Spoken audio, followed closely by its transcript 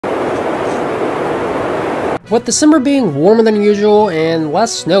With December being warmer than usual and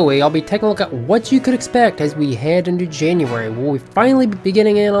less snowy, I'll be taking a look at what you could expect as we head into January. Will we finally be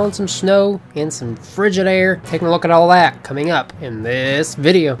getting in on some snow and some frigid air? Taking a look at all that coming up in this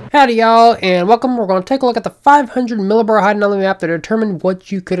video. Howdy y'all, and welcome. We're going to take a look at the 500 millibar height anomaly map to determine what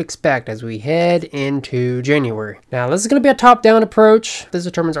you could expect as we head into January. Now this is going to be a top-down approach. This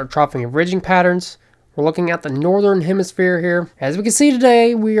determines our troughing and ridging patterns. We're looking at the northern hemisphere here. As we can see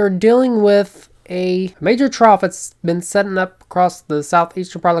today, we are dealing with a major trough that's been setting up across the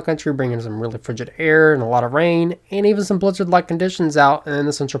southeastern part of the country, bringing some really frigid air and a lot of rain, and even some blizzard-like conditions out in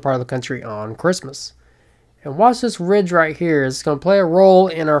the central part of the country on Christmas. And watch this ridge right here. It's going to play a role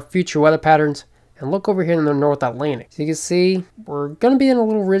in our future weather patterns. And look over here in the North Atlantic. So you can see we're going to be in a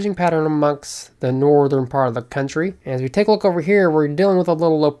little ridging pattern amongst the northern part of the country. And as we take a look over here, we're dealing with a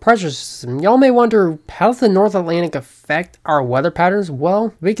little low pressure system. Y'all may wonder, how does the North Atlantic affect our weather patterns?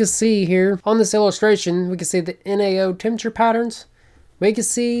 Well, we can see here on this illustration, we can see the NAO temperature patterns. We can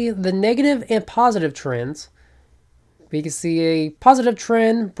see the negative and positive trends. We can see a positive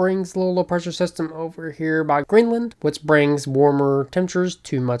trend brings a little low pressure system over here by Greenland, which brings warmer temperatures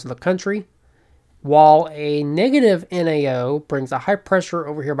to much of the country. While a negative NAO brings a high pressure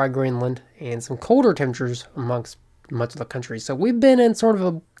over here by Greenland and some colder temperatures amongst much of the country. So we've been in sort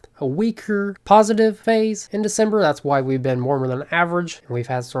of a weaker positive phase in December. That's why we've been warmer than average. And we've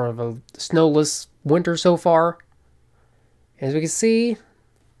had sort of a snowless winter so far. As we can see,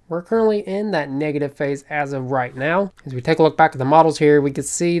 we're currently in that negative phase as of right now. As we take a look back at the models here, we can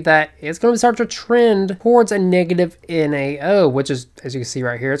see that it's going to start to trend towards a negative NAO, which is, as you can see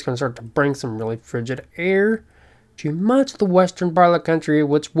right here, it's going to start to bring some really frigid air to much of the western part of the country,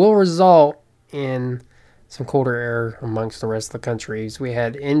 which will result in some colder air amongst the rest of the country as we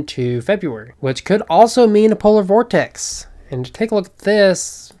head into February, which could also mean a polar vortex. And to take a look at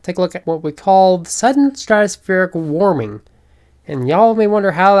this, take a look at what we call sudden stratospheric warming. And y'all may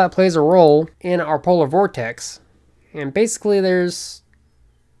wonder how that plays a role in our polar vortex. And basically there's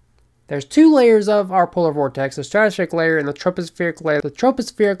two layers of our polar vortex, the stratospheric layer and the tropospheric layer. The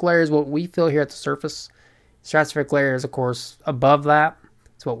tropospheric layer is what we feel here at the surface. The stratospheric layer is of course above that.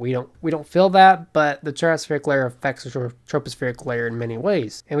 It's what we don't feel that, but the stratospheric layer affects the tropospheric layer in many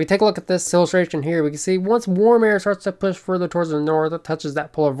ways. And we take a look at this illustration here, we can see once warm air starts to push further towards the north, it touches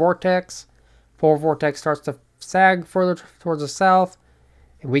that polar vortex. Polar vortex starts to sag further towards the south,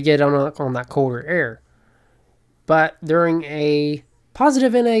 and we get on that colder air. But during a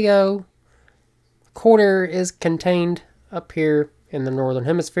positive NAO, cold air is contained up here in the northern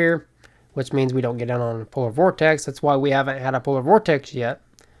hemisphere, which means we don't get down on a polar vortex. That's why we haven't had a polar vortex yet,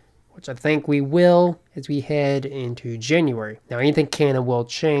 which I think we will as we head into January. Now anything can and will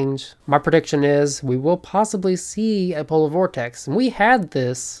change. My prediction is we will possibly see a polar vortex. And we had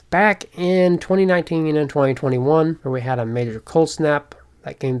this back in 2019 and 2021, where we had a major cold snap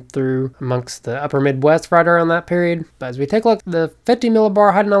that came through amongst the upper Midwest right around that period. But as we take a look at the 50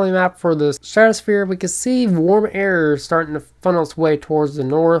 millibar height anomaly map for the stratosphere, we can see warm air starting to funnel its way towards the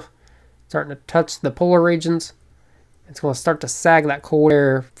north, starting to touch the polar regions. It's going to start to sag that cold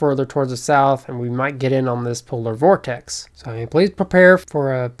air further towards the south, and we might get in on this polar vortex. So please prepare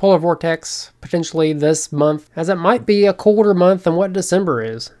for a polar vortex potentially this month, as it might be a colder month than what December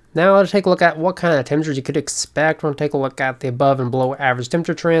is. Now let's take a look at what kind of temperatures you could expect. We're going to take a look at the above and below average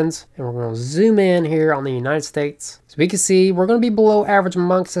temperature trends, and we're going to zoom in here on the United States. So we can see we're going to be below average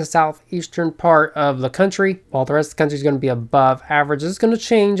amongst the southeastern part of the country, while the rest of the country is going to be above average. This is going to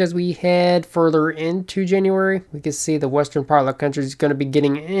change as we head further into January. We can see the western part of the country is going to be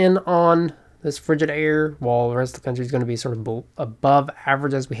getting in on this frigid air, while the rest of the country is going to be sort of above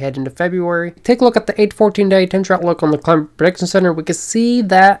average as we head into February. Take a look at the 8 to 14 day temperature outlook on the Climate Prediction Center. We can see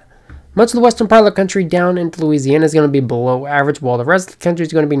that much of the western part of the country down into Louisiana is going to be below average, while the rest of the country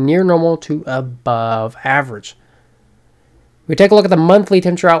is going to be near normal to above average. We take a look at the monthly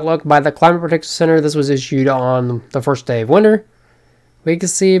temperature outlook by the Climate Prediction Center. This was issued on the first day of winter. We can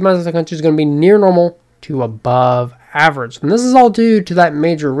see much of the country is going to be near normal to above average. And this is all due to that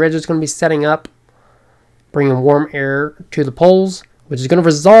major ridge that's going to be setting up, bringing warm air to the poles, which is going to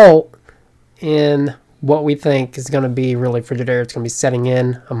result in what we think is going to be really frigid air. It's going to be setting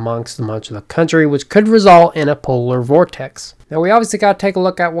in amongst much of the country, which could result in a polar vortex. Now we obviously got to take a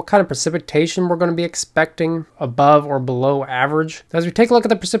look at what kind of precipitation we're going to be expecting above or below average. As we take a look at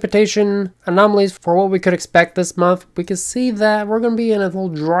the precipitation anomalies for what we could expect this month, we can see that we're going to be in a little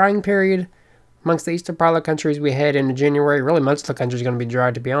drying period amongst the eastern part of the country as we head into January. Really much of the country is going to be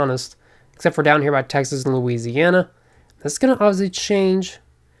dry, to be honest, except for down here by Texas and Louisiana. This is going to obviously change.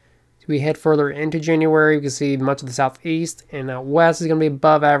 we head further into January, we can see much of the southeast and out west is going to be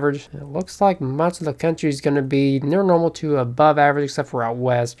above average. It looks like much of the country is going to be near normal to above average, except for out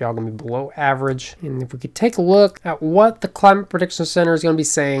west. Y'all going to be below average. And if we could take a look at what the Climate Prediction Center is going to be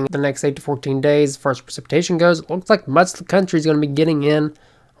saying the next 8 to 14 days as far as precipitation goes, it looks like much of the country is going to be getting in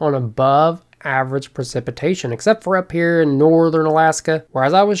on above average precipitation, except for up here in northern Alaska, where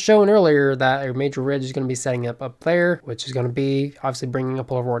as I was showing earlier that a major ridge is going to be setting up there, which is going to be obviously bringing a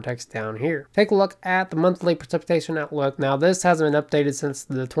polar vortex down here. Take a look at the monthly precipitation outlook. Now this hasn't been updated since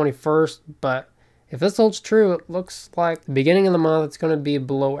the 21st, but if this holds true, it looks like the beginning of the month it's going to be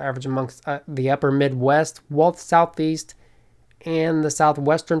below average amongst the upper Midwest, while the southeast and the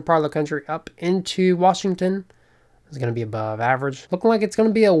southwestern part of the country up into Washington is going to be above average. Looking like it's going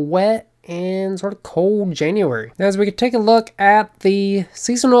to be a wet and sort of cold January. As we could take a look at the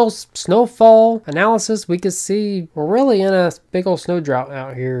seasonal snowfall analysis, we could see we're really in a big old snow drought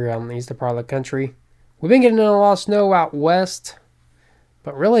out here on the eastern part of the country. We've been getting in a lot of snow out west,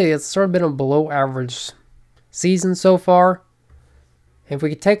 but really it's sort of been a below average season so far. If we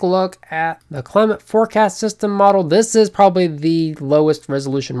could take a look at the climate forecast system model, this is probably the lowest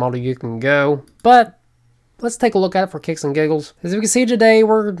resolution model you can go, but let's take a look at it for kicks and giggles. As we can see today,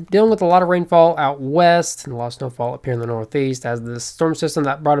 we're dealing with a lot of rainfall out west and a lot of snowfall up here in the northeast as the storm system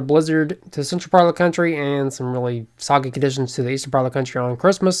that brought a blizzard to the central part of the country and some really soggy conditions to the eastern part of the country on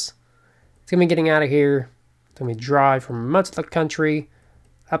Christmas. It's going to be getting out of here. It's going to be dry for much of the country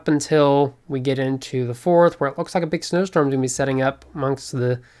up until we get into the 4th, where it looks like a big snowstorm is going to be setting up amongst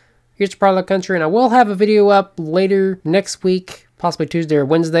the eastern part of the country. And I will have a video up later next week, possibly Tuesday or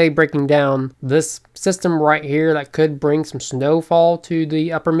Wednesday, breaking down this system right here that could bring some snowfall to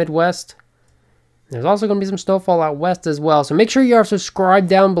the upper Midwest. There's also going to be some snowfall out west as well. So make sure you are subscribed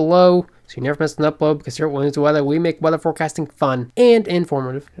down below so you never miss an upload, because here at Williams Weather, we make weather forecasting fun and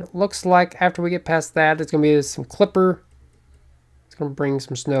informative. It looks like after we get past that, it's going to be some clipper. It's going to bring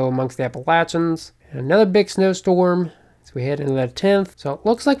some snow amongst the Appalachians. And another big snowstorm as we head into the 10th. So it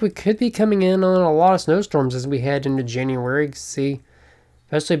looks like we could be coming in on a lot of snowstorms as we head into January. You can see,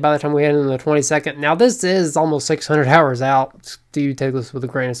 especially by the time we head into the 22nd. Now this is almost 600 hours out. Do take this with a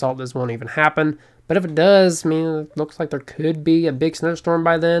grain of salt. This won't even happen. But if it does, I mean, it looks like there could be a big snowstorm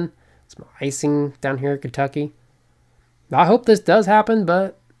by then. Some icing down here in Kentucky. I hope this does happen,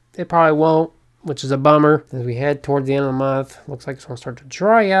 but it probably won't, which is a bummer. As we head towards the end of the month, looks like it's going to start to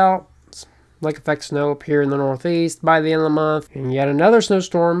dry out. Lake effect snow up here in the northeast by the end of the month, and yet another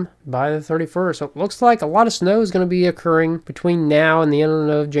snowstorm by the 31st. So it looks like a lot of snow is going to be occurring between now and the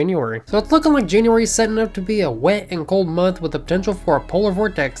end of January. So it's looking like January is setting up to be a wet and cold month with the potential for a polar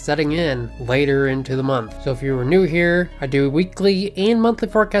vortex setting in later into the month. So if you were new here, I do weekly and monthly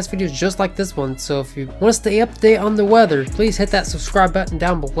forecast videos just like this one. So if you want to stay updated on the weather, please hit that subscribe button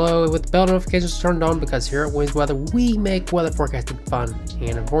down below with the bell notifications turned on, because here at Williams Weather, we make weather forecasting fun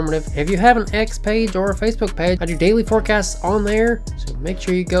and informative. If you have an X page or a Facebook page, I do daily forecasts on there, so make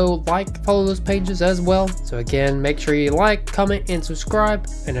sure you go follow those pages as well. So again, make sure you like, comment, and subscribe,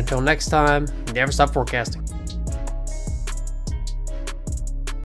 and until next time, never stop forecasting.